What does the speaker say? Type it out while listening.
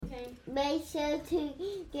make sure to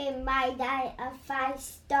give my dad a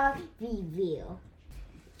 5-star review.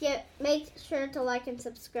 Make sure to like and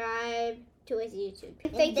subscribe to his YouTube.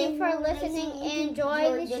 Thank you for listening and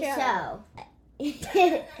enjoy the show.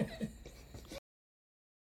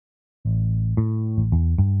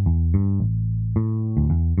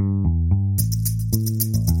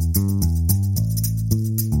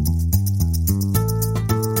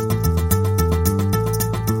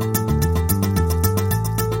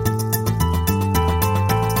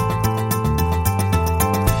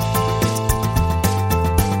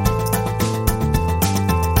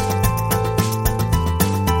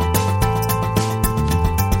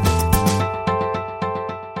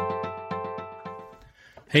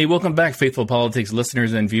 Hey, welcome back, Faithful Politics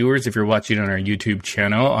listeners and viewers. If you're watching on our YouTube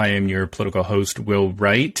channel, I am your political host, Will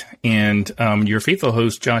Wright, and your faithful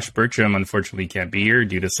host, Josh Bertram, unfortunately can't be here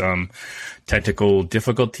due to some technical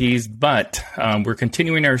difficulties, but we're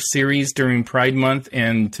continuing our series during Pride Month,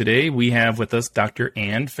 and today we have with us Dr.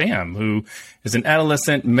 Pham, who is an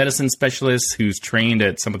adolescent medicine specialist who's trained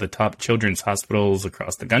at some of the top children's hospitals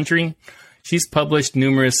across the country. She's published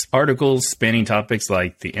numerous articles spanning topics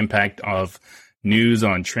like the impact of news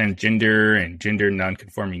on transgender and gender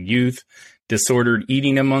nonconforming youth, disordered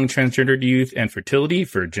eating among transgendered youth, and fertility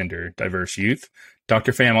for gender diverse youth.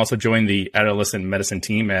 Dr. Pham also joined the adolescent medicine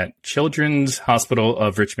team at Children's Hospital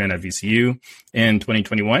of Richmond at VCU in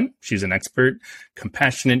 2021. She's an expert,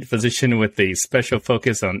 compassionate physician with a special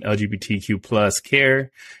focus on LGBTQ plus care,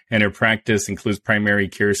 and her practice includes primary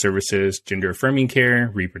care services, gender affirming care,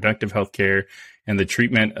 reproductive health care, and the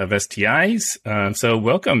treatment of STIs. So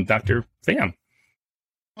welcome, Dr. Pham.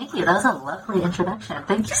 Thank you. That was a lovely introduction.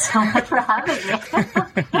 Thank you so much for having me.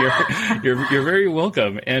 You're very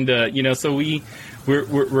welcome. And so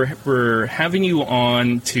we're having you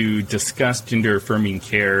on to discuss gender affirming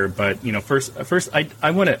care. But first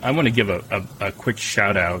I want to give a quick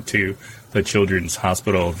shout out to the Children's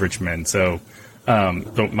Hospital of Richmond. So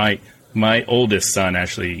my oldest son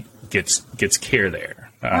actually gets care there.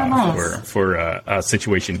 Nice. for a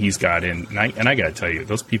situation he's got in, and I got to tell you,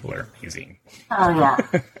 those people are amazing. Oh yeah,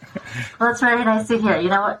 well, it's very nice to hear. You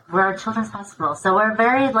know what? We're a children's hospital, so we're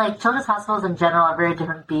very children's hospitals in general are very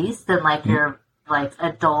different beasts than your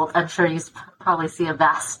adult. I'm sure you probably see a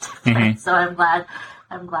vast difference. So I'm glad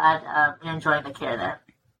you're enjoying the care there.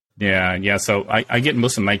 Yeah. So I get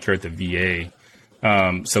most of my care at the VA.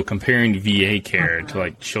 So comparing VA care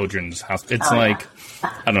to children's hospital, it's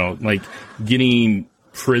I don't know, getting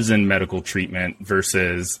prison medical treatment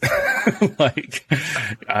versus I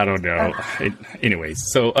don't know. Anyways,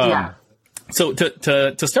 so so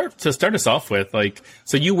to start us off with,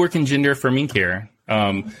 so you work in gender affirming care.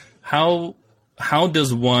 How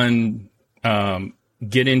does one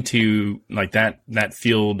get into that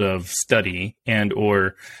field of study, and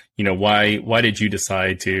or why did you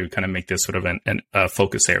decide to kind of make this sort of a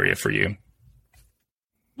focus area for you?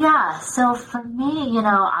 Yeah, so for me,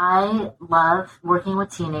 I love working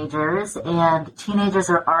with teenagers, and teenagers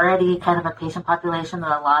are already kind of a patient population that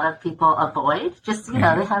a lot of people avoid. Just, they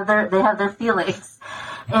have their feelings.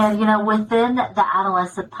 And, within the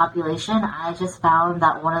adolescent population, I just found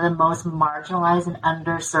that one of the most marginalized and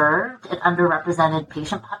underserved and underrepresented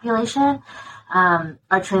patient population are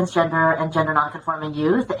transgender and gender nonconforming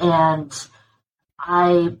youth. And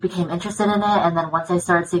I became interested in it, and then once I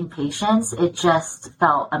started seeing patients, it just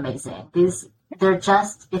felt amazing.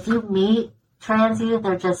 If you meet trans youth,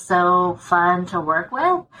 they're just so fun to work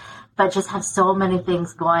with, but just have so many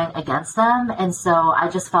things going against them, and so I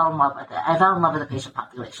just fell in love with it. I fell in love with the patient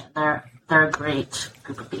population. They're a great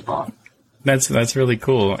group of people. That's really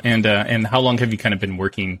cool. And how long have you kind of been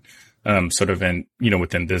working, sort of in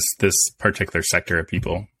within this particular sector of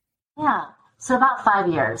people? Yeah, so about 5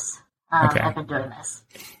 years. Okay. I've been doing this.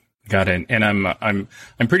 Got it. And I'm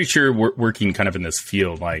pretty sure working kind of in this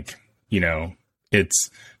field,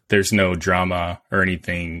 there's no drama or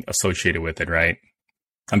anything associated with it, right?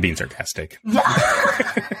 I'm being sarcastic. Yeah.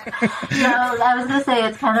 I was going to say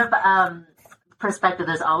it's kind of perspective.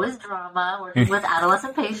 There's always drama working with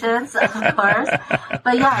adolescent patients, of course.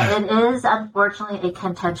 But yeah, it is unfortunately a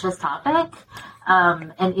contentious topic.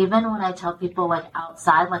 And even when I tell people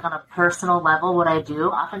outside, on a personal level, what I do,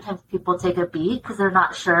 oftentimes people take a beat because they're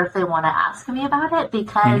not sure if they want to ask me about it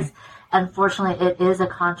because unfortunately it is a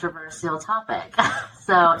controversial topic.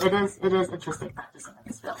 So it is interesting practicing in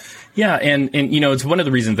this field. Yeah. And it's one of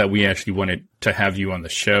the reasons that we actually wanted to have you on the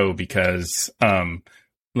show because,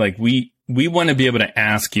 we we want to be able to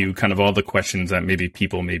ask you kind of all the questions that maybe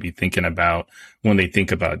people may be thinking about when they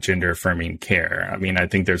think about gender affirming care. I mean, I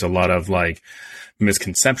think there's a lot of like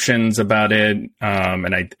misconceptions about it.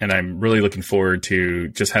 And I'm really looking forward to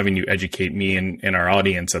just having you educate me and our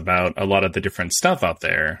audience about a lot of the different stuff out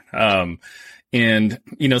there. And,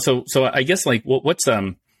 you know, so I guess like what's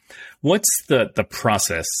the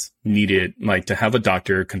process needed, like to have a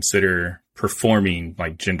doctor consider performing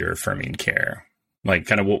like gender affirming care? Like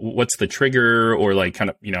kind of what's the trigger, or like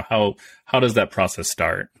kind of, you know, how does that process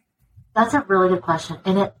start? That's a really good question.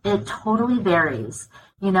 And it totally varies,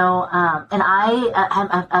 you know, and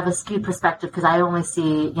I have a skewed perspective because I only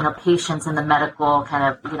see, you know, patients in the medical kind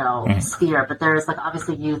of, you know, sphere, but there's like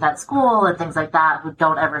obviously youth at school and things like that who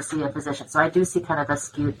don't ever see a physician. So I do see kind of a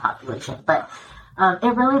skewed population, but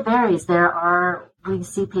it really varies. We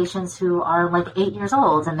see patients who are like 8 years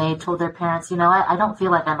old and they told their parents, you know, I don't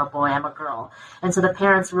feel like I'm a boy, I'm a girl. And so the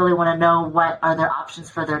parents really want to know what are their options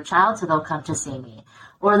for their child, so they'll come to see me.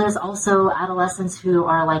 Or there's also adolescents who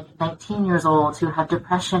are like 19 years old who have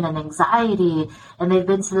depression and anxiety, and they've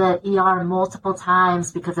been to the ER multiple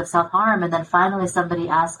times because of self-harm. And then finally somebody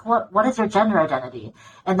asks, what is your gender identity?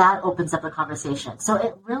 And that opens up a conversation. So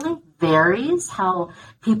it really varies how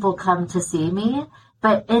people come to see me.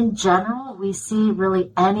 But in general, we see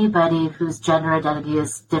really anybody whose gender identity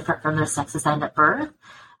is different from their sex assigned at birth.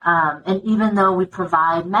 And even though we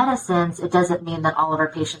provide medicines, it doesn't mean that all of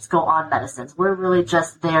our patients go on medicines. We're really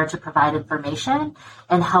just there to provide information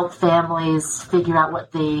and help families figure out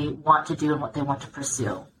what they want to do and what they want to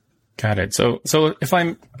pursue. Got it. So if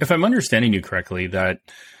I'm understanding you correctly, that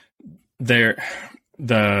the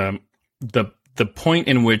point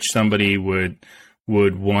in which somebody would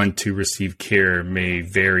want to receive care may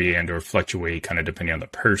vary and or fluctuate kind of depending on the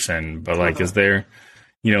person. But like, is there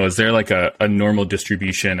like a normal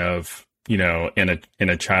distribution of, you know, in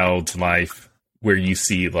a child's life where you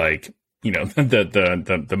see like, you know,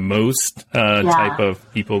 the most type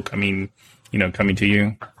of people coming to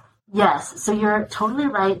you? Yes. So you're totally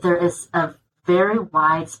right. There is a very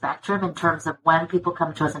wide spectrum in terms of when people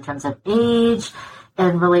come to us in terms of age,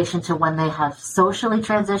 in relation to when they have socially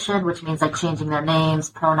transitioned, which means like changing their names,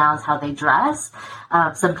 pronouns, how they dress.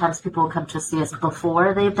 Sometimes people will come to see us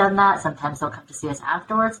before they've done that. Sometimes they'll come to see us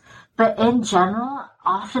afterwards. But in general,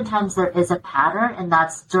 oftentimes there is a pattern, and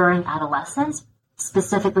that's during adolescence,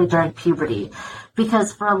 specifically during puberty.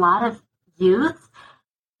 Because for a lot of youth,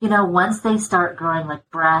 you know, once they start growing like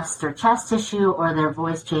breast or chest tissue or their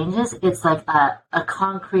voice changes, it's like a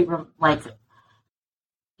concrete, like,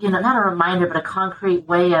 you know, not a reminder, but a concrete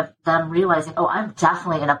way of them realizing, oh, I'm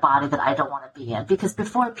definitely in a body that I don't want to be in. Because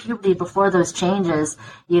before puberty, before those changes,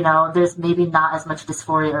 you know, there's maybe not as much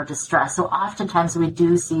dysphoria or distress. So oftentimes we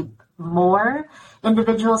do see more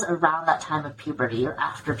individuals around that time of puberty or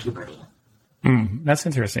after puberty. That's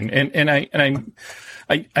interesting. And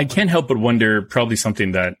I can't help but wonder, probably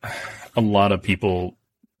something that a lot of people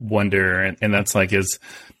wonder, and that's like, is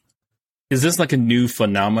this like a new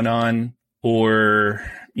phenomenon? Or,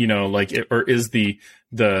 you know, like, or is the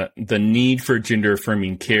need for gender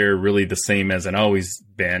affirming care really the same as it always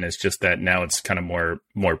been? It's just that now it's kind of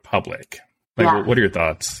more public. Like, what are your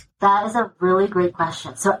thoughts? That is a really great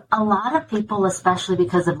question. So a lot of people, especially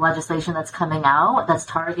because of legislation that's coming out that's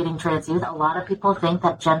targeting trans youth, a lot of people think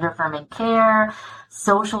that gender affirming care,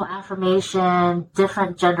 social affirmation,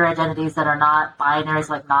 different gender identities that are not binaries,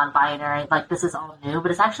 like non-binary, like this is all new,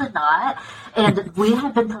 but it's actually not. And we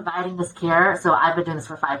have been providing this care. So I've been doing this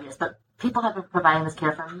for 5 years, but people have been providing this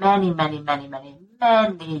care for many, many, many, many,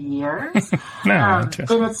 many years. And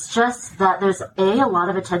it's just that there's a lot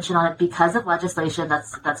of attention on it because of legislation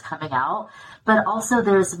that's coming out, but also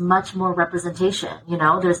there's much more representation. You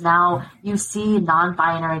know, there's now, you see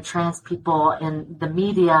non-binary trans people in the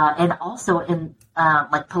media and also in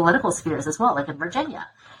like political spheres as well, like in Virginia.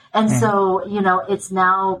 And so, you know, it's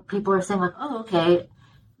now people are saying like, oh, okay,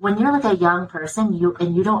 when you're like a young person,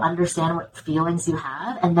 you don't understand what feelings you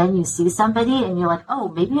have, and then you see somebody and you're like, oh,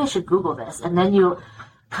 maybe I should Google this. And then you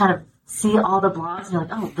kind of see all the blogs and you're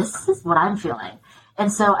like, oh, this is what I'm feeling.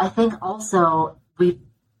 And so I think also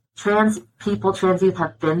trans youth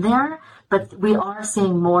have been there, but we are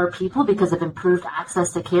seeing more people because of improved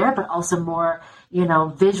access to care, but also more, you know,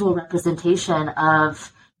 visual representation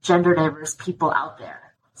of gender diverse people out there.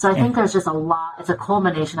 So I think there's just a lot, it's a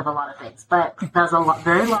culmination of a lot of things, but that was a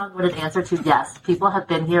very long-winded answer to yes, people have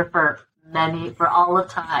been here for all of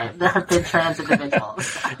time. There have been trans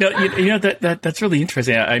individuals. You know, that's really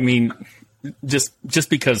interesting. I mean, just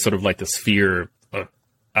because sort of like the sphere of,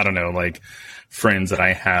 I don't know, like friends that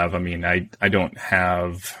I have, I mean, I don't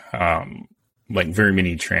have, like very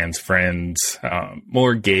many trans friends,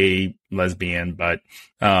 more gay, lesbian, but,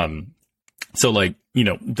 so like, you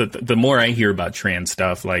know, the more I hear about trans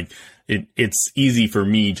stuff, like it's easy for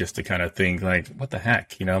me just to kind of think like, what the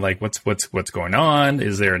heck, you know, like what's going on?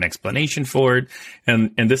 Is there an explanation for it?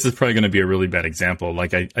 And this is probably going to be a really bad example.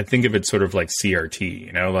 Like I think of it sort of like CRT,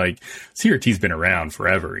 you know, like CRT's been around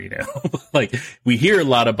forever, you know, like we hear a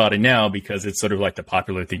lot about it now because it's sort of like the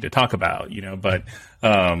popular thing to talk about, you know, but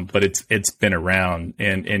it's been around.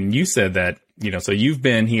 And you said that, you know, so you've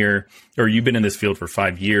been here or you've been in this field for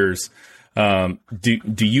 5 years.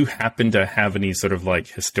 Do you happen to have any sort of like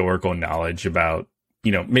historical knowledge about,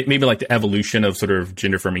 you know, maybe like the evolution of sort of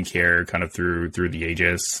gender affirming care kind of through the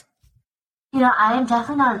ages? You know, I am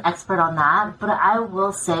definitely not an expert on that, but I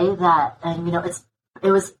will say that, you know,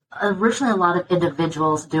 it was originally a lot of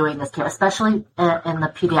individuals doing this care, especially in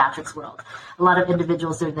the pediatrics world, a lot of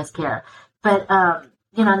individuals doing this care. But,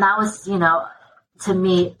 you know, and that was, you know, to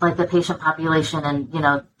meet like the patient population and, you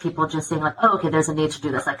know, people just saying like, oh, okay, there's a need to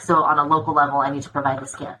do this. Like, so on a local level, I need to provide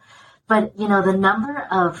this care. But, you know, the number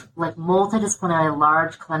of like multidisciplinary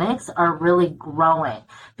large clinics are really growing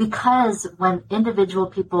because when individual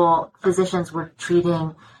people, physicians were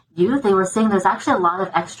treating youth, they were saying there's actually a lot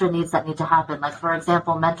of extra needs that need to happen. Like, for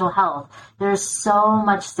example, mental health. There's so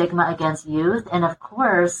much stigma against youth. And of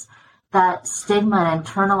course, that stigma and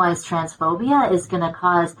internalized transphobia is going to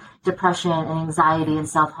cause depression and anxiety and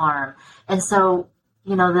self-harm. And so,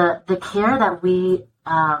 you know, the care that we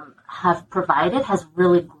have provided has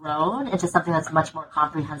really grown into something that's much more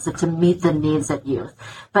comprehensive to meet the needs of youth.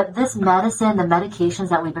 But this medicine, the medications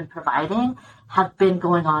that we've been providing have been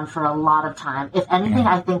going on for a lot of time. If anything,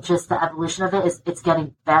 I think just the evolution of it is it's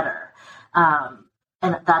getting better.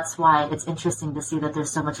 And that's why it's interesting to see that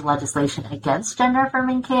there's so much legislation against gender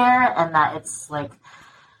affirming care and that it's like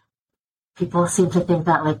people seem to think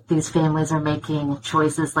that like these families are making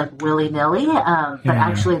choices like willy-nilly. But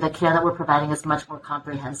actually the care that we're providing is much more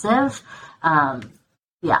comprehensive.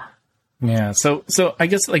 Yeah. So I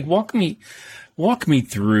guess like walk me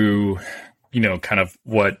through, you know, kind of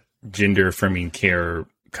what gender affirming care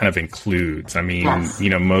kind of includes. I mean, yes.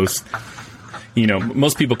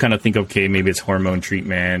 Most people kind of think, okay, maybe it's hormone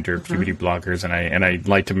treatment or puberty blockers. And I'd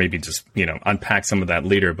like to maybe just, you know, unpack some of that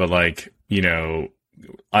later. But like, you know,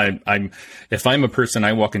 if I'm a person,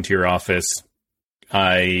 I walk into your office,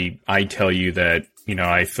 I tell you that, you know,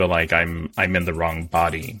 I feel like I'm in the wrong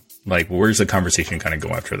body. Like, where's the conversation kind of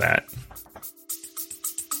go after that?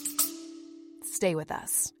 Stay with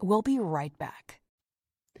us. We'll be right back.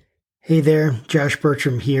 Hey there, Josh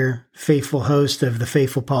Bertram here, faithful host of the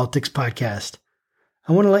Faithful Politics Podcast.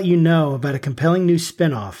 I want to let you know about a compelling new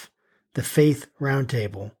spinoff, the Faith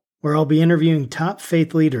Roundtable, where I'll be interviewing top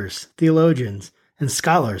faith leaders, theologians, and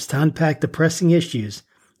scholars to unpack the pressing issues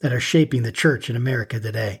that are shaping the church in America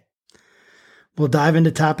today. We'll dive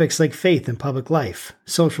into topics like faith in public life,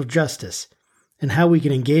 social justice, and how we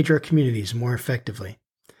can engage our communities more effectively.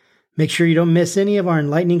 Make sure you don't miss any of our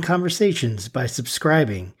enlightening conversations by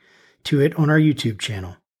subscribing to it on our YouTube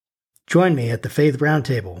channel. Join me at the Faith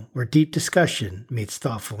Roundtable, where deep discussion meets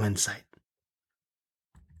thoughtful insight.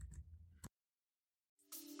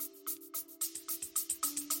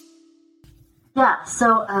 Yeah,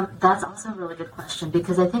 so that's also a really good question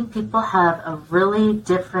because I think people have a really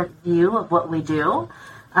different view of what we do.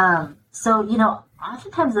 So, you know,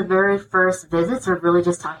 oftentimes the very first visits are really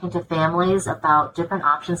just talking to families about different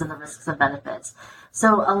options and the risks and benefits.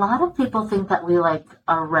 So a lot of people think that we like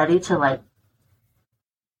are ready to like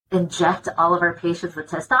inject all of our patients with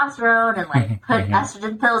testosterone and like put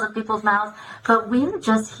estrogen pills in people's mouths. But we're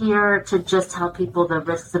just here to just tell people the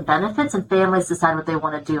risks and benefits and families decide what they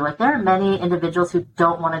want to do. Like there are many individuals who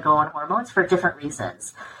don't want to go on hormones for different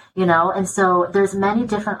reasons, you know, and so there's many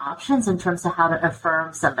different options in terms of how to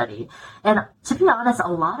affirm somebody. And to be honest, a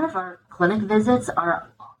lot of our clinic visits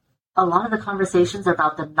a lot of the conversations are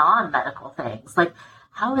about the non-medical things. Like,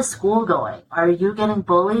 how is school going? Are you getting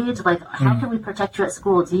bullied? Like, how can we protect you at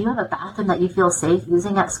school? Do you have a bathroom that you feel safe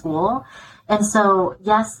using at school? And so,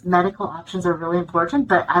 yes, medical options are really important,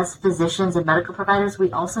 but as physicians and medical providers, we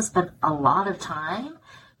also spend a lot of time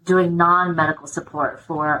doing non-medical support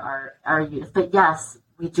for our youth. But yes,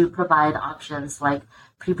 we do provide options like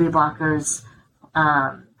puberty blockers,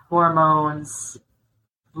 hormones,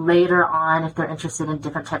 later on if they're interested in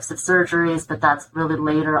different types of surgeries, but that's really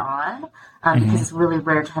later on because it's really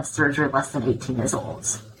rare to have surgery less than 18 years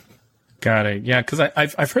old. Got it. Yeah, because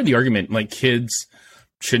I've heard the argument like kids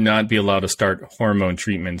should not be allowed to start hormone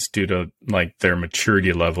treatments due to like their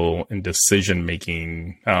maturity level and decision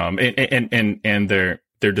making, and their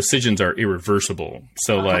decisions are irreversible.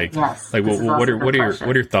 So like, yes, like what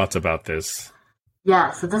are your thoughts about this?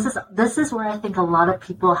 Yeah, so this is where I think a lot of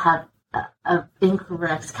people have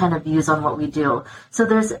incorrect kind of views on what we do. So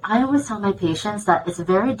I always tell my patients that it's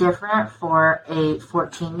very different for a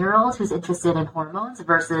 14-year-old who's interested in hormones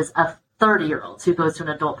versus a 30-year-old who goes to an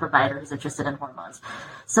adult provider who's interested in hormones.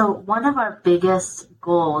 So one of our biggest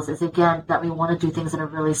goals is, again, that we want to do things in a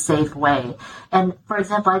really safe way. And for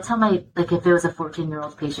example, I tell if it was a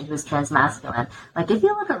 14-year-old patient who's transmasculine, if you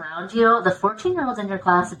look around you, the 14-year-olds in your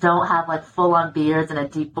class don't have full-on beards and a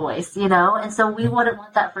deep voice, and so we wouldn't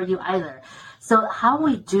want that for you either. So how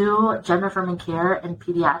we do gender-affirming care in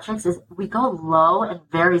pediatrics is we go low and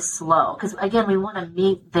very slow because, again, we want to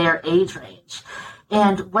meet their age range.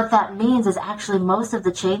 And what that means is actually most of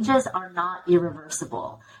the changes are not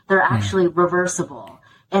irreversible. They're actually reversible.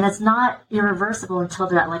 And it's not irreversible until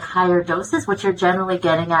they're at higher doses, which you're generally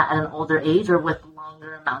getting at an older age or with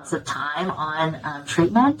longer amounts of time on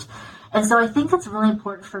treatment. And so I think it's really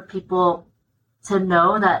important for people to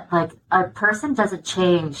know that a person doesn't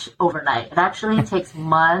change overnight. It actually takes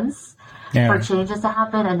months for changes to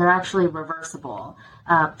happen, and they're actually reversible.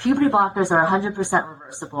 Puberty blockers are 100%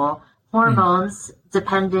 reversible. Hormones,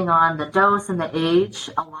 depending on the dose and the age,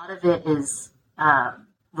 a lot of it is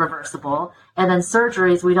reversible. And then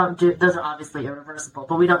surgeries, we don't do, those are obviously irreversible,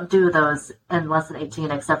 but we don't do those in less than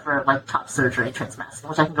 18 except for top surgery, transmasculine,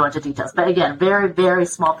 which I can go into details. But again, very, very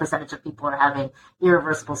small percentage of people are having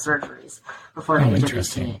irreversible surgeries before the age of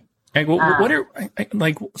 18. Hey, well, what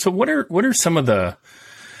are some of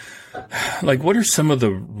the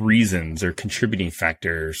reasons or contributing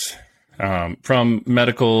factors from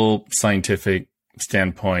medical scientific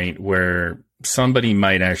standpoint where somebody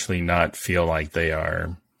might actually not feel like they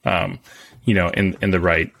are in the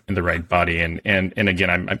right body, and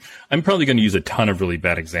again, I'm probably going to use a ton of really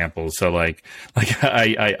bad examples. So I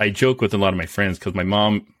joke with a lot of my friends because my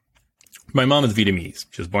mom is Vietnamese.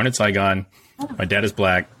 She was born in Saigon. My dad is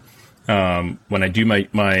black. When I do my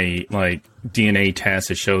DNA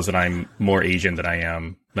test, it shows that I'm more Asian than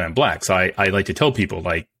I'm black. So I like to tell people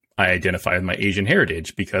I identify with my Asian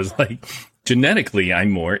heritage because genetically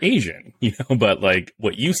I'm more Asian, but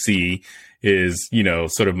what you see is,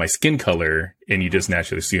 sort of my skin color, and you just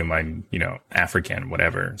naturally assume I'm, African,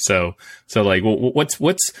 whatever. So what's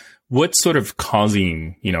sort of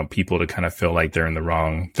causing, people to kind of feel like they're in the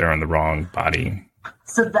wrong body?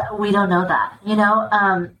 So that we don't know that,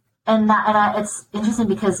 it's interesting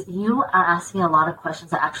because you are asking a lot of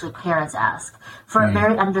questions that actually parents ask for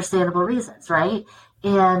very understandable reasons, right?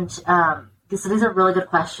 And so these are really good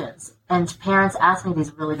questions. And parents ask me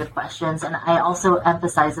these really good questions. And I also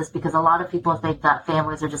emphasize this because a lot of people think that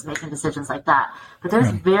families are just making decisions like that. But there's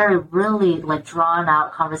very, really drawn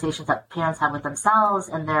out conversations that parents have with themselves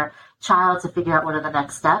and their child to figure out what are the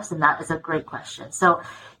next steps. And that is a great question. So,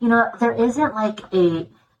 there isn't an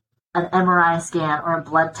MRI scan or a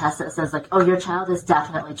blood test that says oh, your child is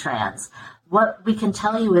definitely trans. What we can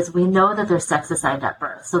tell you is we know that they're sex assigned at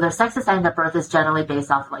birth. So their sex assigned at birth is generally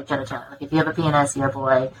based off of genitalia. If you have a penis, you're a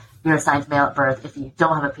boy. You're assigned male at birth. If you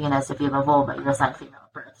don't have a penis, if you have a vulva, you're assigned female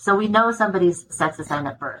at birth. So we know somebody's sex assigned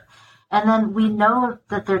at birth. And then we know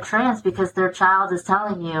that they're trans because their child is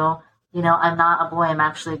telling you, I'm not a boy, I'm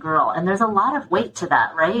actually a girl. And there's a lot of weight to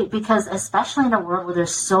that, right? Because especially in a world where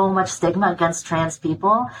there's so much stigma against trans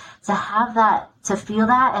people, to have that, to feel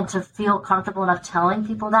that, and to feel comfortable enough telling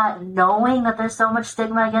people that, knowing that there's so much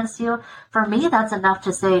stigma against you, for me, that's enough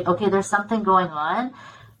to say, okay, there's something going on.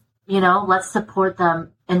 Let's support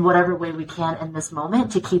them in whatever way we can in this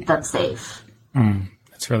moment to keep them safe.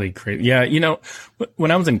 That's really great. Yeah.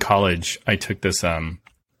 When I was in college, I took this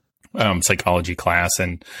psychology class,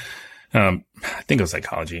 and I think it was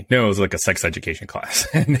psychology. No, it was a sex education class.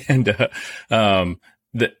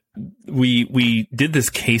 We did this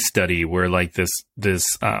case study where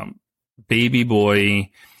this baby boy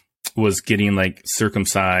was getting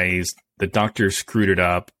circumcised. The doctor screwed it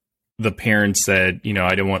up. The parents said,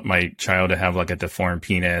 I don't want my child to have a deformed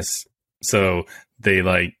penis. So they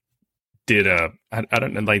did I'm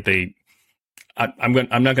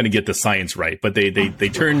not going to get the science right, but they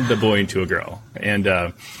turned the boy into a girl. And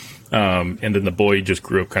then the boy just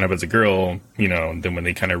grew up kind of as a girl, and then when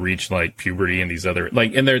they kind of reached puberty and these other,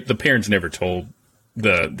 and the parents never told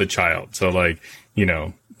the child. So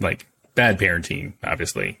bad parenting,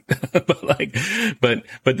 obviously, but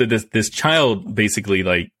this child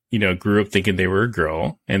basically grew up thinking they were a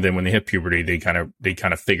girl. And then when they hit puberty, they kind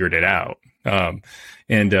of figured it out. I'm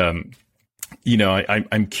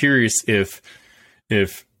curious if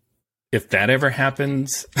that ever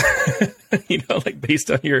happens,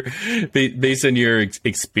 based on your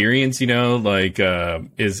experience, is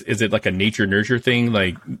it a nature nurture thing?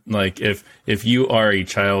 If you are a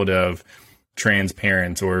child of trans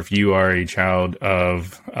parents, or if you are a child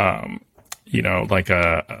of, like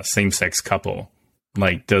a same-sex couple,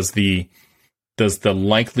 like does the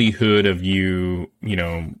likelihood of you,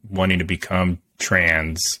 wanting to become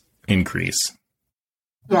trans increase?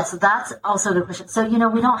 Yeah, so that's also the question. So,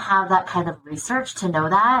 we don't have that kind of research to know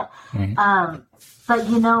that. Mm-hmm. But,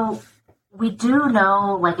 we do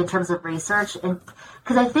know, like, in terms of research, and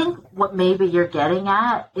because I think what maybe you're getting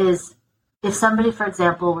at is if somebody, for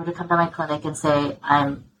example, were to come to my clinic and say,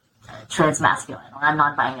 I'm transmasculine or I'm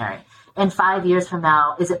non-binary, and 5 years from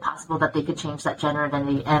now, is it possible that they could change that gender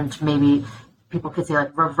identity and maybe people could say,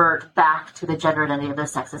 like, revert back to the gender identity of their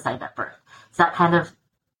sex assigned at birth? Is that kind of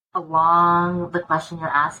along the question you're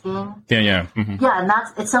asking? Yeah. Mm-hmm. Yeah, and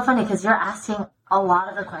it's so funny because you're asking a lot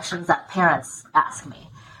of the questions that parents ask me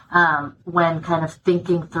when kind of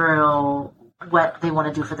thinking through what they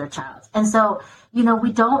want to do for their child. And so,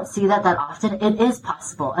 we don't see that often. It is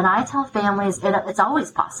possible. And I tell families it's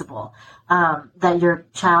always possible that your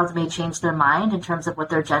child may change their mind in terms of what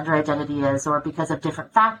their gender identity is, or because of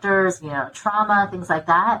different factors, trauma, things like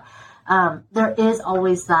that. There is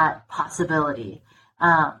always that possibility.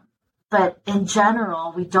 But in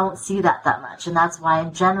general, we don't see that much. And that's why,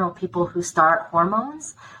 in general, people who start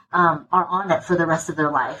hormones are on it for the rest of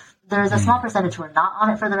their life. There's a small percentage who are not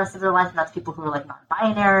on it for the rest of their life, and that's people who are like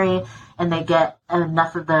non-binary, and they get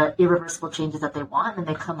enough of the irreversible changes that they want, and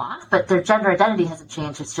they come off. But their gender identity hasn't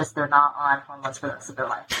changed. It's just they're not on hormones for the rest of their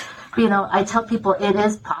life. But, I tell people it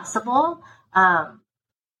is possible,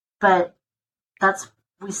 but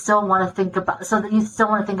we still want to think about, so that you still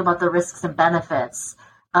want to think about the risks and benefits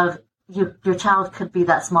of your child could be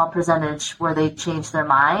that small percentage where they change their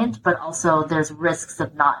mind, but also there's risks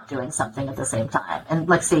of not doing something at the same time, and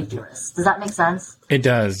like safety risks. Does that make sense? It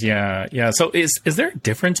does. Yeah. So is there a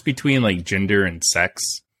difference between like gender and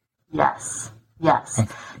sex? Yes.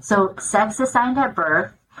 So sex assigned at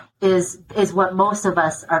birth is what most of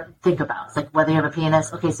us think about. It's like whether you have a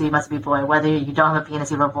penis, okay, so you must be a boy. Whether you don't have a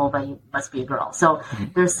penis, you have a vulva, you must be a girl. So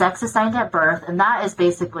there's sex assigned at birth, and that is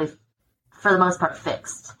basically, for the most part,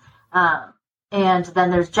 fixed. And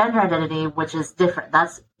then there's gender identity, which is different.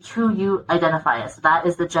 That's who you identify as. So that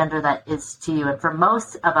is the gender that is to you. And for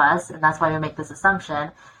most of us, and that's why we make this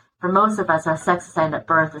assumption, for most of us, our sex assigned at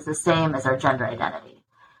birth is the same as our gender identity.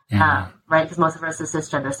 Right? Because most of us is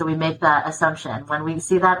cisgender. So we make that assumption. When we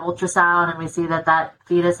see that ultrasound and we see that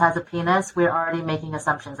fetus has a penis, we're already making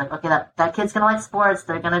assumptions. Like, okay, that kid's going to like sports.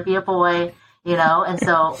 They're going to be a boy, and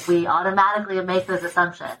so we automatically make those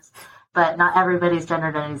assumptions. But not everybody's gender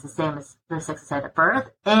identity is the same as their sex assigned at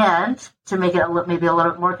birth. And to make it maybe a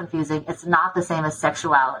little bit more confusing, it's not the same as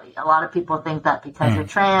sexuality. A lot of people think that because you're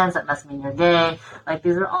trans, that must mean you're gay. Like,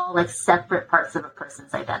 these are all like separate parts of a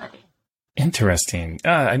person's identity. Interesting.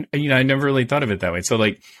 I never really thought of it that way.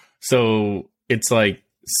 So it's like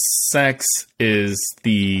sex is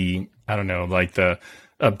the, I don't know, like the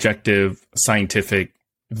objective, scientific,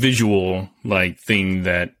 visual, like thing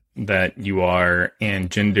that you are,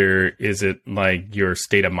 and gender, is it like your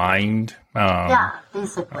state of mind? Yeah,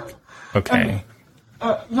 basically. Okay.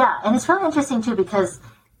 And it's really interesting too, because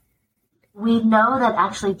we know that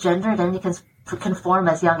actually gender identity can form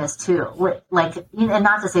as young as 2. Like, and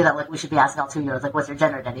not to say that like we should be asking all 2-year-olds like, what's your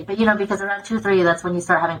gender identity? But because around 2, 3, that's when you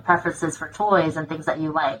start having preferences for toys and things that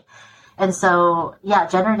you like. And so, yeah,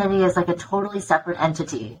 gender identity is like a totally separate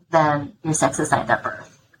entity than your sex assigned at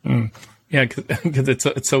birth. Yeah, because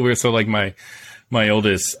it's so weird. So like my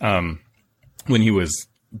oldest, when he was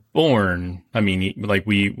born, I mean,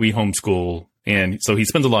 we homeschool, and so he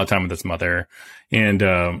spends a lot of time with his mother, and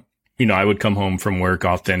I would come home from work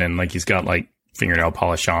often, and like he's got like fingernail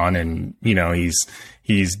polish on, and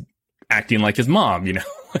he's acting like his mom, and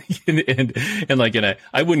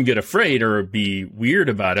I wouldn't get afraid or be weird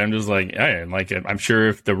about it. I'm just like, I'm sure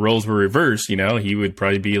if the roles were reversed, he would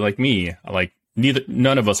probably be like me, like.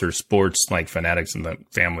 None of us are sports like fanatics in the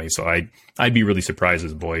family, so I'd be really surprised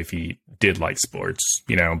as a boy if he did like sports,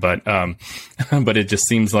 but it just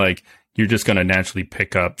seems like you're just going to naturally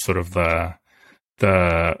pick up sort of the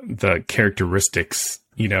characteristics,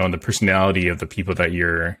 and the personality of the people that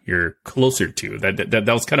you're closer to. That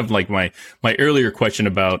was kind of like my earlier question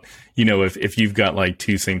about, if you've got like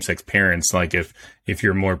 2 same-sex parents, like if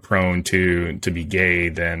you're more prone to be gay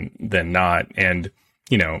than not, and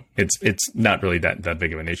it's not really that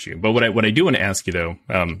big of an issue. But what I do want to ask you though,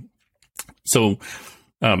 I'm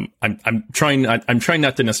trying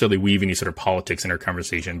not to necessarily weave any sort of politics in our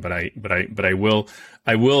conversation, but I will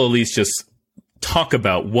at least just talk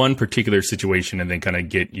about one particular situation and then kind of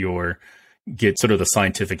get sort of the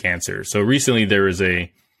scientific answer. So recently there was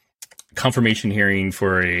a confirmation hearing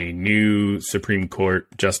for a new Supreme Court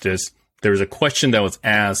justice, there was a question that was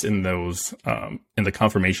asked in those in the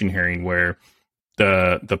confirmation hearing where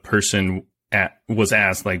the person was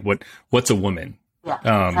asked like what's a woman. Yeah,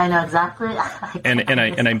 I know exactly.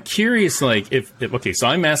 and I'm curious, like if okay, so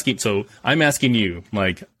I'm asking you,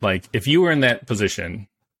 like if you were in that position,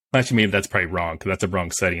 actually maybe that's probably wrong because that's a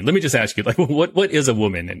wrong setting. Let me just ask you, like, what is a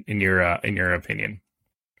woman in your opinion?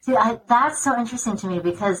 See, that's so interesting to me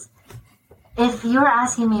because if you were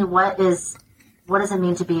asking me what does it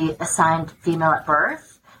mean to be assigned female at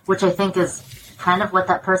birth, which I think is kind of what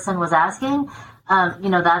that person was asking.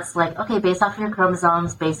 That's like, okay, based off of your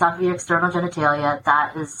chromosomes, based off of your external genitalia,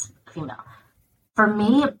 that is female. For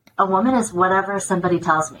me, a woman is whatever somebody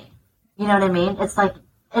tells me. You know what I mean? It's like,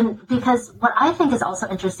 and because what I think is also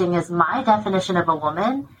interesting is my definition of a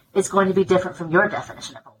woman is going to be different from your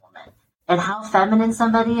definition of a woman. And how feminine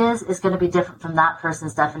somebody is going to be different from that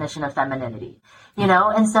person's definition of femininity.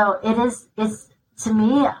 And so it's to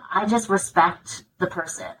me, I just respect the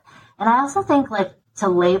person. And I also think like to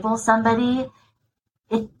label somebody,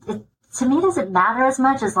 it to me doesn't matter as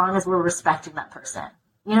much as long as we're respecting that person.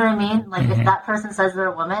 You know what I mean? Like if that person says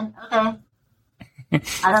they're a woman, okay.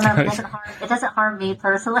 I don't know. It doesn't harm me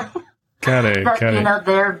personally. Got it.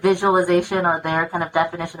 Their visualization or their kind of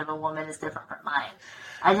definition of a woman is different from mine.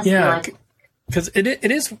 I just feel like because it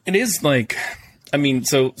is like, I mean,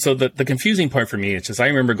 so the confusing part for me is just I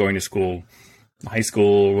remember going to school. High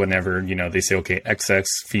school, whenever, they say, okay, XX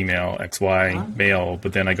female, XY male,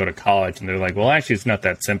 but then I go to college and they're like, well, actually, it's not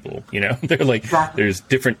that simple. They're like, there's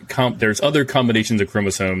there's other combinations of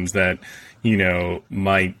chromosomes that,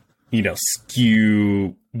 might,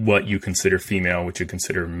 skew what you consider female, what you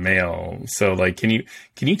consider male. So like, can you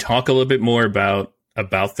talk a little bit more about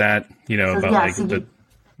that, you're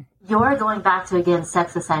going back to, again,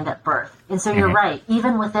 sex assigned at birth. And so you're right.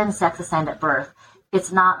 Even within sex assigned at birth, it's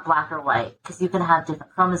not black or white because you can have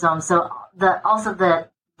different chromosomes. So the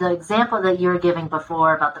example that you were giving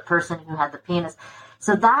before about the person who had the penis,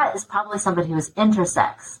 so that is probably somebody who is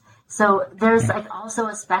intersex. So there's like also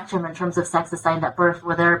a spectrum in terms of sex assigned at birth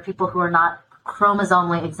where there are people who are not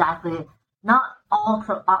chromosomally exactly, not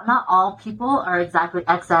all people are exactly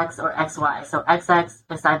XX or XY. So XX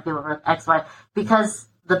assigned people with XY because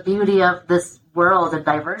the beauty of this world and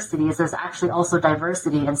diversity is there's actually also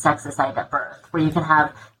diversity in sex assigned at birth, where you can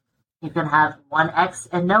have one X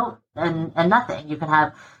and nothing. You can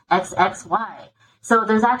have XXY. So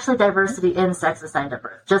there's actually diversity in sex assigned at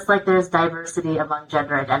birth, just like there's diversity among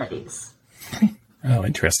gender identities. Oh,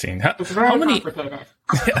 interesting. It's very complicated.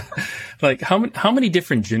 Like how many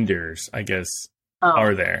different genders, I guess,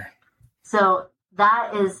 are there? So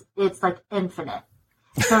it's like infinite.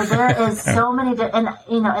 So there is so many,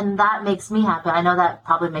 and that makes me happy. I know that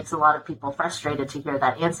probably makes a lot of people frustrated to hear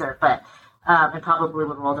that answer, but and probably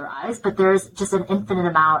would roll their eyes. But there's just an infinite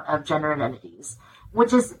amount of gender identities,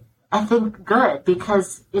 which is, I think, good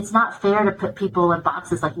because it's not fair to put people in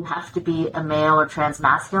boxes like you have to be a male or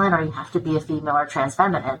transmasculine or you have to be a female or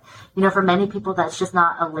transfeminine. For many people, that's just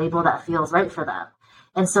not a label that feels right for them,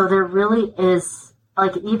 and so there really is.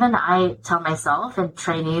 Like, even I tell myself and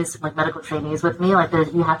trainees, like medical trainees with me, like,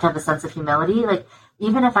 you have to have a sense of humility. Like,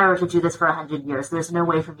 even if I were to do this for 100 years, there's no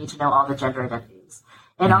way for me to know all the gender identities.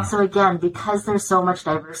 And also, again, because there's so much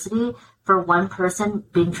diversity, for one person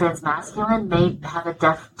being transmasculine may have a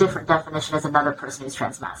different definition as another person who's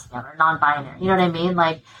transmasculine or non-binary. You know what I mean?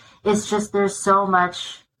 Like, it's just, there's so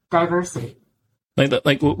much diversity.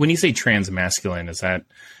 Like when you say transmasculine, is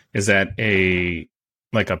that a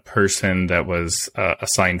person that was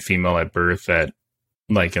assigned female at birth that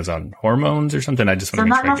like is on hormones or something? I just want to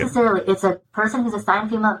make sure. So not necessarily. It's a person who's assigned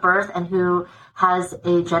female at birth and who has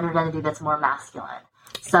a gender identity that's more masculine.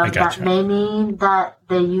 So that may mean that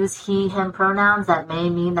they use he, him pronouns. That may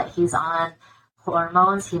mean that he's on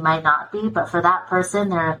hormones. He might not be. But for that person,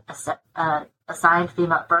 they're assigned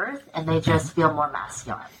female at birth and they just feel more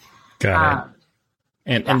masculine. Got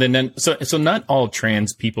it. And then so not all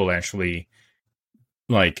trans people actually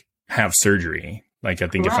like have surgery. Like I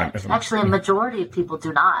think if actually a majority of people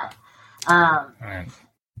do not. Right.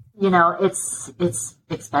 It's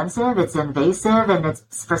expensive, it's invasive, and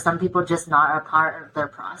it's for some people just not a part of their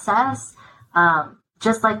process.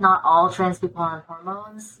 Just like not all trans people are on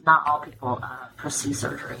hormones, not all people pursue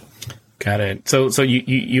surgery. Got it. So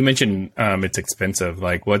you mentioned it's expensive.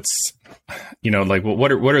 Like what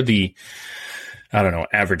are the, I don't know,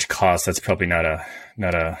 average costs? That's probably not a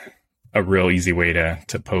real easy way to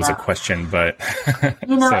pose a question, but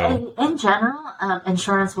in general,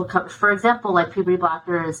 insurance will cover, for example, like puberty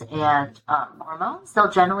blockers and hormones,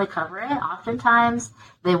 they'll generally cover it. Oftentimes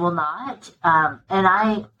they will not.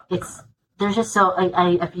 there's just so,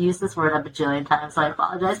 I've used this word a bajillion times, so I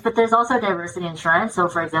apologize, but there's also diversity insurance. So,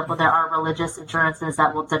 for example, there are religious insurances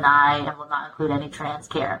that will deny and will not include any trans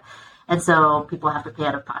care. And so people have to pay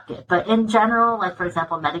out of pocket. But in general, like, for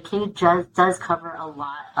example, Medicaid does cover a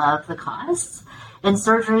lot of the costs. And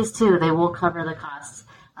surgeries, too, they will cover the costs.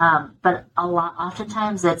 But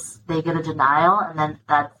oftentimes they get a denial, and then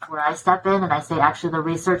that's where I step in and I say, actually, the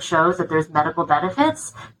research shows that there's medical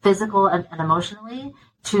benefits, physical and emotionally,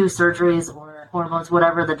 to surgeries or hormones,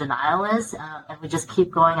 whatever the denial is. And we just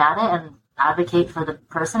keep going at it and advocate for the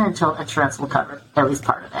person until insurance will cover at least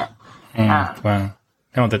part of it. Wow.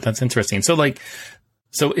 No, that's interesting.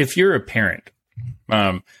 So if you're a parent,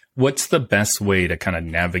 what's the best way to kind of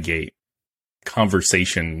navigate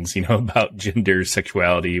conversations, about gender,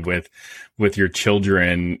 sexuality with your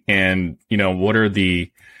children? And, what are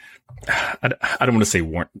the, I don't want to say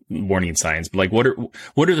warning signs, but like,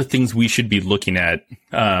 what are the things we should be looking at,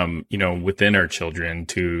 within our children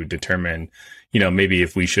to determine, maybe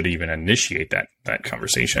if we should even initiate that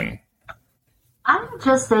conversation? I would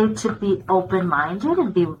just say to be open-minded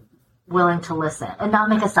and be willing to listen and not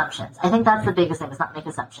make assumptions. I think that's the biggest thing, is not make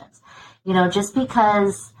assumptions. Just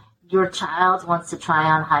because your child wants to try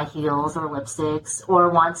on high heels or lipsticks or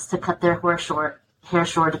wants to cut their hair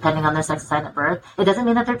short, depending on their sex assigned at birth, it doesn't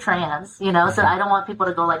mean that they're trans, So I don't want people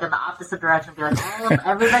to go like in the opposite direction and be like, oh,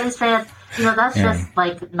 everybody's trans. That's just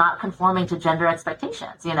like not conforming to gender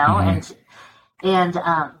expectations, but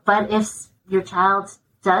if your child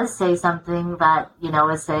does say something that,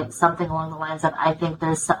 is something along the lines of, I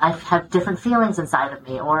have different feelings inside of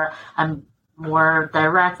me, or I'm more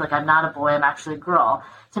direct, like I'm not a boy, I'm actually a girl,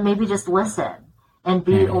 to maybe just listen and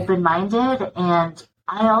be open-minded. And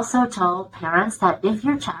I also tell parents that if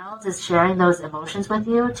your child is sharing those emotions with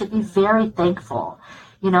you, to be very thankful,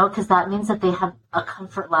 because that means that they have a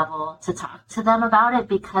comfort level to talk to them about it.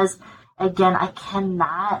 Because again, I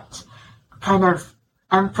cannot kind of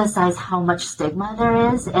emphasize how much stigma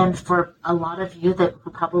there is, and for a lot of you that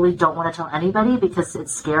who probably don't want to tell anybody because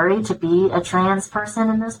it's scary to be a trans person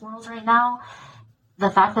in this world right now, the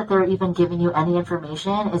fact that they're even giving you any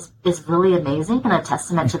information is really amazing and a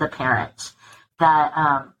testament to the parent that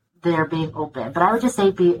they're being open. But I would just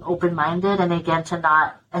say be open-minded, and again, to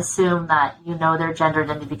not assume that their gender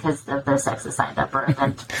identity because of their sex assigned at birth,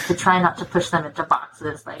 and to try not to push them into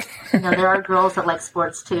boxes. Like, there are girls that like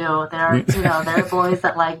sports too. There are, there are boys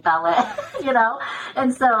that like ballet,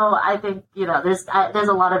 And so I think, there's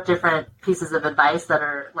a lot of different pieces of advice that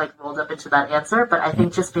are like rolled up into that answer. But I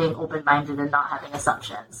think just being open-minded and not having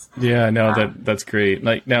assumptions. Yeah, no, that's great.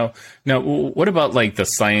 Like now, what about like the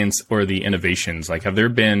science or the innovations? Like, have there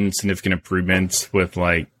been significant improvements with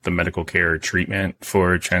like the medical care or treatment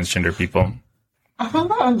for transgender people? I think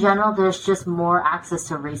that in general, there's just more access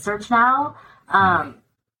to research now. And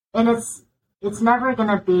it's never going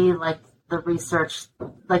to be like the research,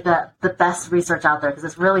 like the best research out there, because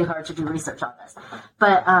it's really hard to do research on this.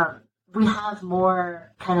 But we have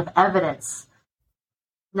more kind of evidence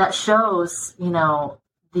that shows,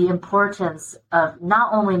 the importance of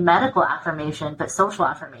not only medical affirmation, but social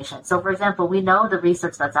affirmation. So, for example, we know the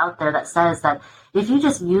research that's out there that says that if you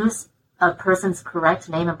just use a person's correct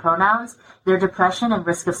name and pronouns, their depression and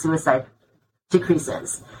risk of suicide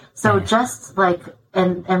decreases. So just like,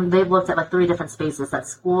 and they've looked at like 3 different spaces, at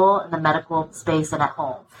school, in the medical space, and at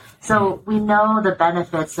home. So we know the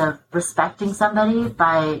benefits of respecting somebody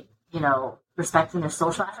by, respecting their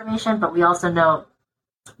social affirmation, but we also know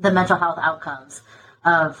the mental health outcomes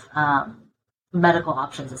of medical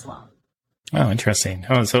options as well. Oh, interesting.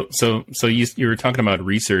 Oh, so you were talking about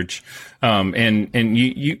research, and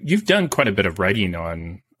you've done quite a bit of writing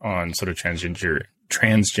on sort of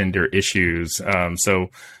transgender issues.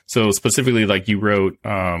 So specifically, like you wrote,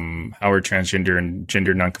 how are transgender and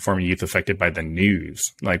gender nonconforming youth affected by the news?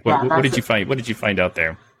 Like, what did you find? What did you find out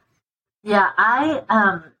there? Yeah,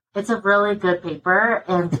 it's a really good paper,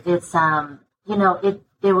 and it's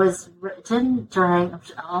it was written during.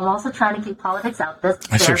 I'm also trying to keep politics out this.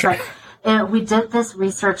 Sure. But we did this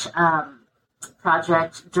research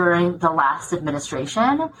project during the last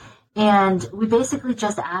administration, and we basically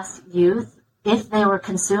just asked youth if they were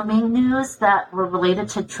consuming news that were related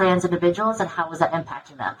to trans individuals and how was that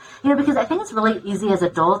impacting them. Because I think it's really easy as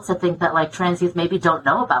adults to think that like trans youth maybe don't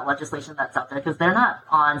know about legislation that's out there because they're not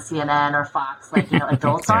on CNN or Fox like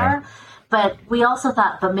adults are. But we also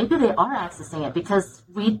thought, but maybe they are accessing it because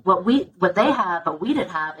what they have, but we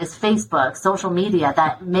didn't have, is Facebook, social media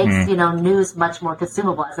that makes news much more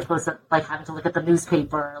consumable as opposed to like having to look at the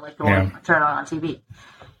newspaper or like turn on TV.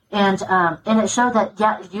 And it showed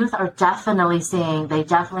that youth are definitely they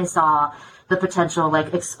definitely saw the potential,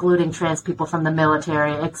 like excluding trans people from the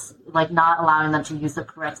military, like not allowing them to use the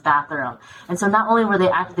correct bathroom. And so not only were they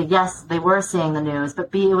actively, yes, they were seeing the news,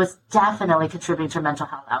 but B, it was definitely contributing to mental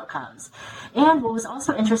health outcomes. And what was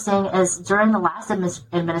also interesting is during the last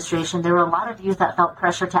administration, there were a lot of youth that felt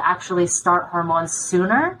pressure to actually start hormones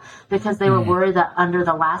sooner because they were worried that under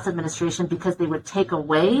the last administration, because they would take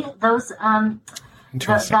away those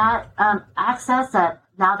access, that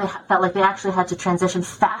now they felt like they actually had to transition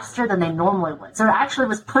faster than they normally would. So it actually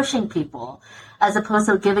was pushing people as opposed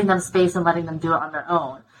to giving them space and letting them do it on their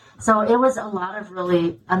own. So it was a lot of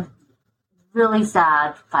really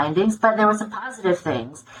sad findings, but there were some positive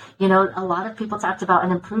things. You know, a lot of people talked about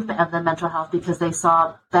an improvement of the mental health because they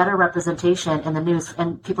saw better representation in the news.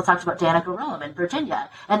 And people talked about Danica Rome in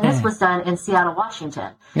Virginia. And this was done in Seattle,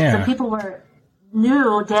 Washington. Yeah. So people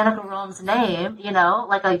knew Danica Rome's name, you know,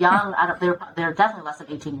 like a young, they're definitely less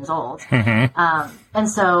than 18 years old. And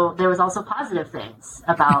so there was also positive things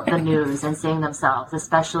about the news and seeing themselves,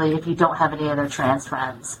 especially if you don't have any other trans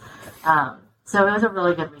friends. So it was a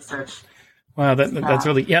really good research. Wow, that's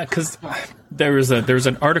really, because there was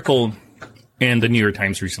an article in the New York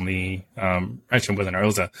Times recently. Actually, it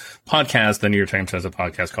was a podcast. The New York Times has a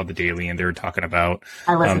podcast called The Daily, and they were talking about.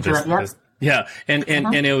 I listened to it. Yep. And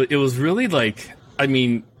it was really like, I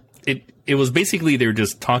mean, it was basically they were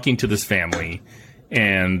just talking to this family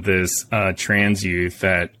and this trans youth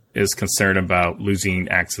that is concerned about losing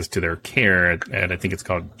access to their care at I think it's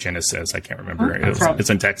called Genesis. I can't remember. It's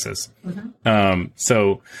in Texas.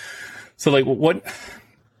 So like what,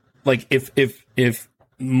 like if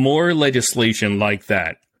more legislation like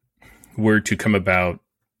that were to come about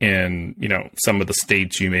in, you know, some of the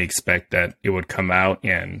states you may expect that it would come out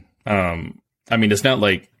in, I mean, it's not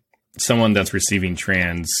like someone that's receiving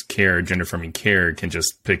trans care, gender affirming care can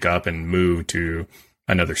just pick up and move to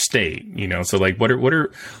another state, you know? So like, what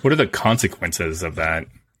are the consequences of that?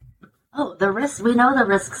 Oh, the risks, we know the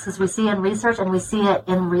risks because we see in research and we see it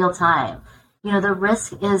in real time. You know, the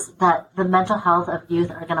risk is that the mental health of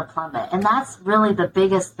youth are going to plummet. And that's really the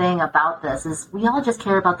biggest thing about this is we all just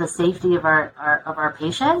care about the safety of our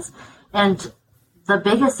patients. And the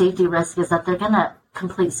biggest safety risk is that they're going to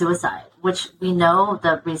complete suicide, which we know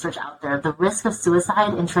the research out there. The risk of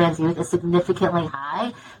suicide in trans youth is significantly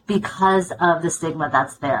high because of the stigma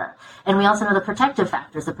that's there. And we also know the protective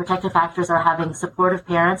factors. The protective factors are having supportive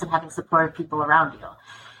parents and having supportive people around you.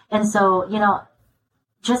 And so, you know,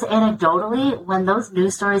 just anecdotally, when those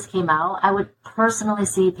news stories came out, I would personally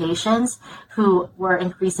see patients who were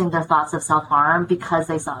increasing their thoughts of self-harm because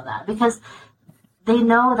they saw that, because they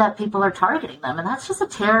know that people are targeting them. And that's just a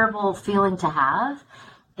terrible feeling to have.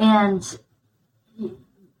 And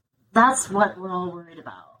that's what we're all worried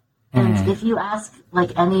about. And if you ask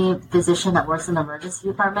like any physician that works in the emergency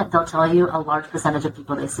department, they'll tell you a large percentage of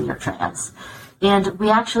people they see are trans. And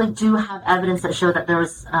we actually do have evidence that show that there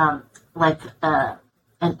was an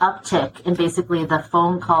uptick in basically the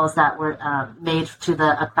phone calls that were made to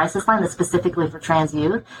a crisis line that's specifically for trans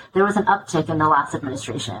youth. There was an uptick in the last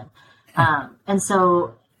administration. And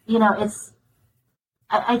so, you know,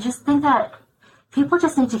 I just think that people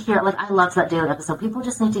just need to hear, like I loved that daily episode, people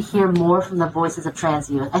just need to hear more from the voices of trans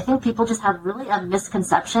youth. I think people just have really a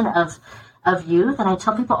misconception of youth. And I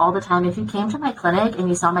tell people all the time, if you came to my clinic and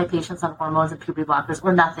you saw my patients on hormones and puberty blockers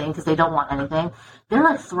or nothing because they don't want anything, they're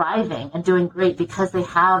like thriving and doing great because they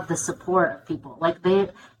have the support of people. Like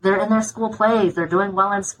they're in their school plays, they're doing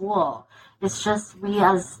well in school. It's just we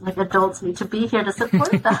as like adults need to be here to support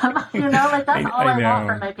them. You know, like that's all I want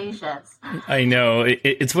for my patients. I know.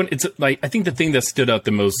 It's like, I think the thing that stood out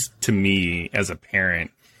the most to me as a parent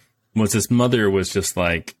was this mother was just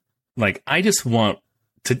like I just want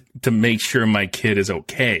to make sure my kid is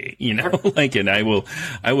okay, you know, like, and I will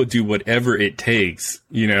do whatever it takes,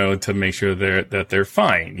 you know, to make sure that they're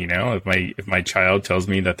fine. You know, if my child tells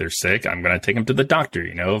me that they're sick, I'm going to take them to the doctor.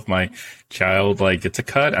 You know, if my child like gets a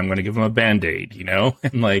cut, I'm going to give them a Band-Aid, you know,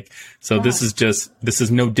 and like, so this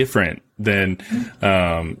is no different than,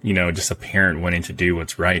 you know, just a parent wanting to do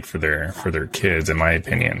what's right for their kids, in my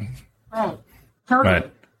opinion. Right. Totally.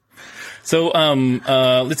 But, so,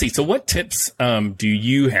 let's see. So what tips, do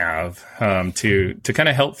you have, to kind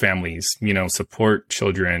of help families, you know, support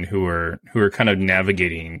children who are kind of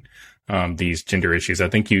navigating, these gender issues? I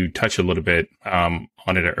think you touched a little bit, on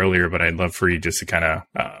it earlier, but I'd love for you just to kind of,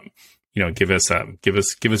 you know, give us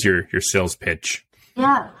your sales pitch.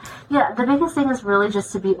 Yeah. The biggest thing is really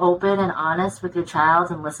just to be open and honest with your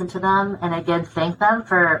child and listen to them. And again, thank them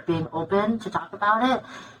for being open to talk about it.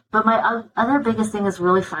 But my other biggest thing is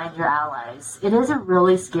really find your allies. It is a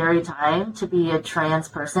really scary time to be a trans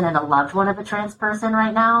person and a loved one of a trans person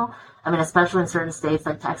right now. I mean, especially in certain states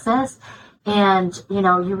like Texas. And, you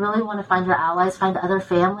know, you really want to find your allies, find other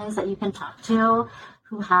families that you can talk to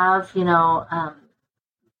who have, you know,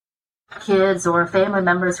 kids or family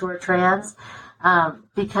members who are trans,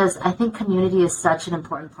 because I think community is such an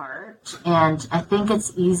important part. And I think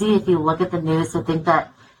it's easy if you look at the news to think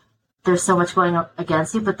that there's so much going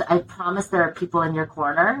against you, but I promise there are people in your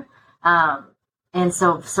corner. And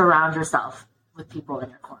so surround yourself with people in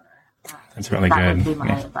your corner. That's really good. That would be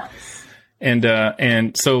my advice.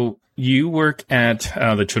 And so you work at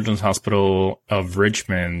the Children's Hospital of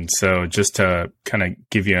Richmond. So just to kind of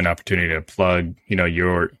give you an opportunity to plug, you know,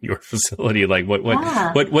 your facility, like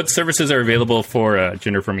what services are available for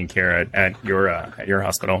gender affirming care at your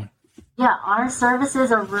hospital? Yeah, our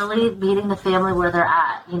services are really meeting the family where they're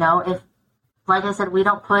at. You know, if, like I said, we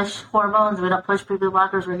don't push hormones, we don't push pre-boob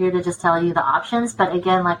blockers. We're here to just tell you the options. But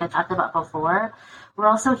again, like I talked about before, we're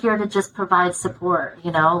also here to just provide support.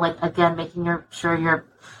 You know, like again, making sure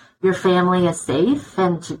your family is safe,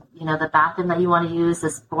 and you know, the bathroom that you want to use, the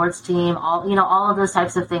sports team, all of those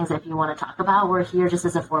types of things. If you want to talk about, we're here just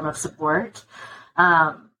as a form of support.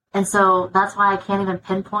 And so that's why I can't even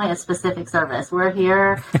pinpoint a specific service. We're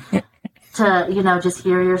here to, you know, just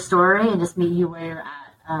hear your story and just meet you where you're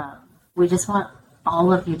at. We just want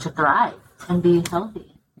all of you to thrive and be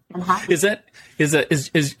healthy and happy. Is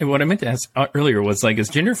what I meant to ask earlier was, like, is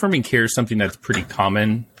gender affirming care something that's pretty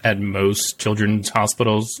common at most children's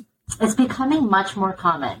hospitals? It's becoming much more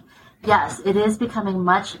common. Yes, it is becoming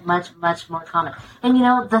much, much, much more common. And, you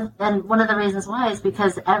know, and one of the reasons why is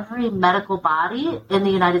because every medical body in the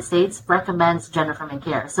United States recommends gender affirming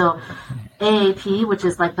care. So AAP, which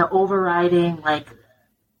is like the overriding, like,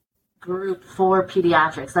 group for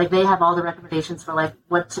pediatrics, like they have all the recommendations for like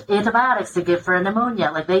what antibiotics to give for a pneumonia.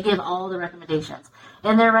 Like they give all the recommendations,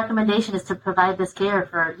 and their recommendation is to provide this care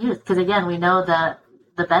for youth, because again, we know the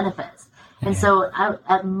benefits. And so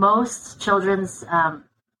at most children's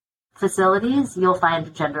facilities, you'll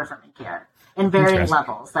find gender affirming care in varying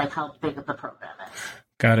levels, like how big of the program is.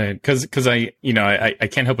 Got it. Because I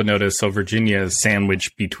can't help but notice, so Virginia is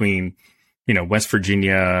sandwiched between, you know, West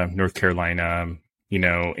Virginia, North Carolina, you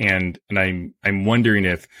know, and I'm wondering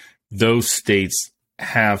if those states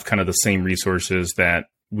have kind of the same resources that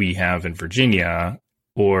we have in Virginia,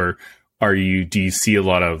 or do you see a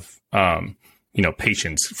lot of, you know,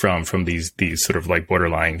 patients from these sort of like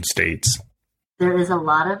borderline states? There is a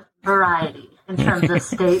lot of variety in terms of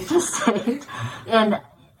state to state. And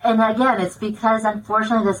again, it's because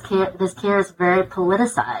unfortunately this care is very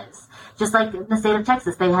politicized. Just like in the state of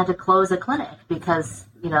Texas, they had to close a clinic because,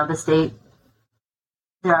 you know,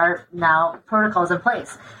 there are now protocols in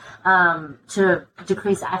place to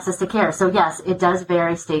decrease access to care. So yes, it does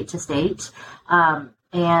vary state to state.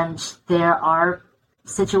 And there are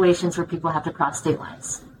situations where people have to cross state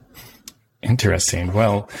lines. Interesting.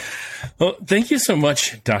 Well, thank you so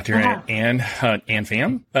much, Dr. Ann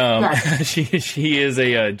Pham. She is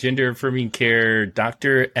a gender affirming care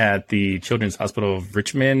doctor at the Children's Hospital of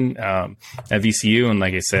Richmond at VCU. And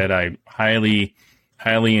like I said, I highly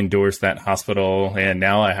endorse that hospital, and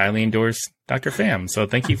now I highly endorse Dr. Pham. So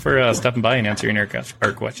thank you for stopping by and answering our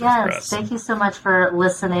questions for us. Thank you so much for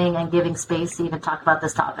listening and giving space to even talk about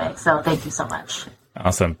this topic. So thank you so much.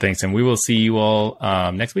 Awesome. Thanks. And we will see you all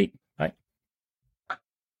next week.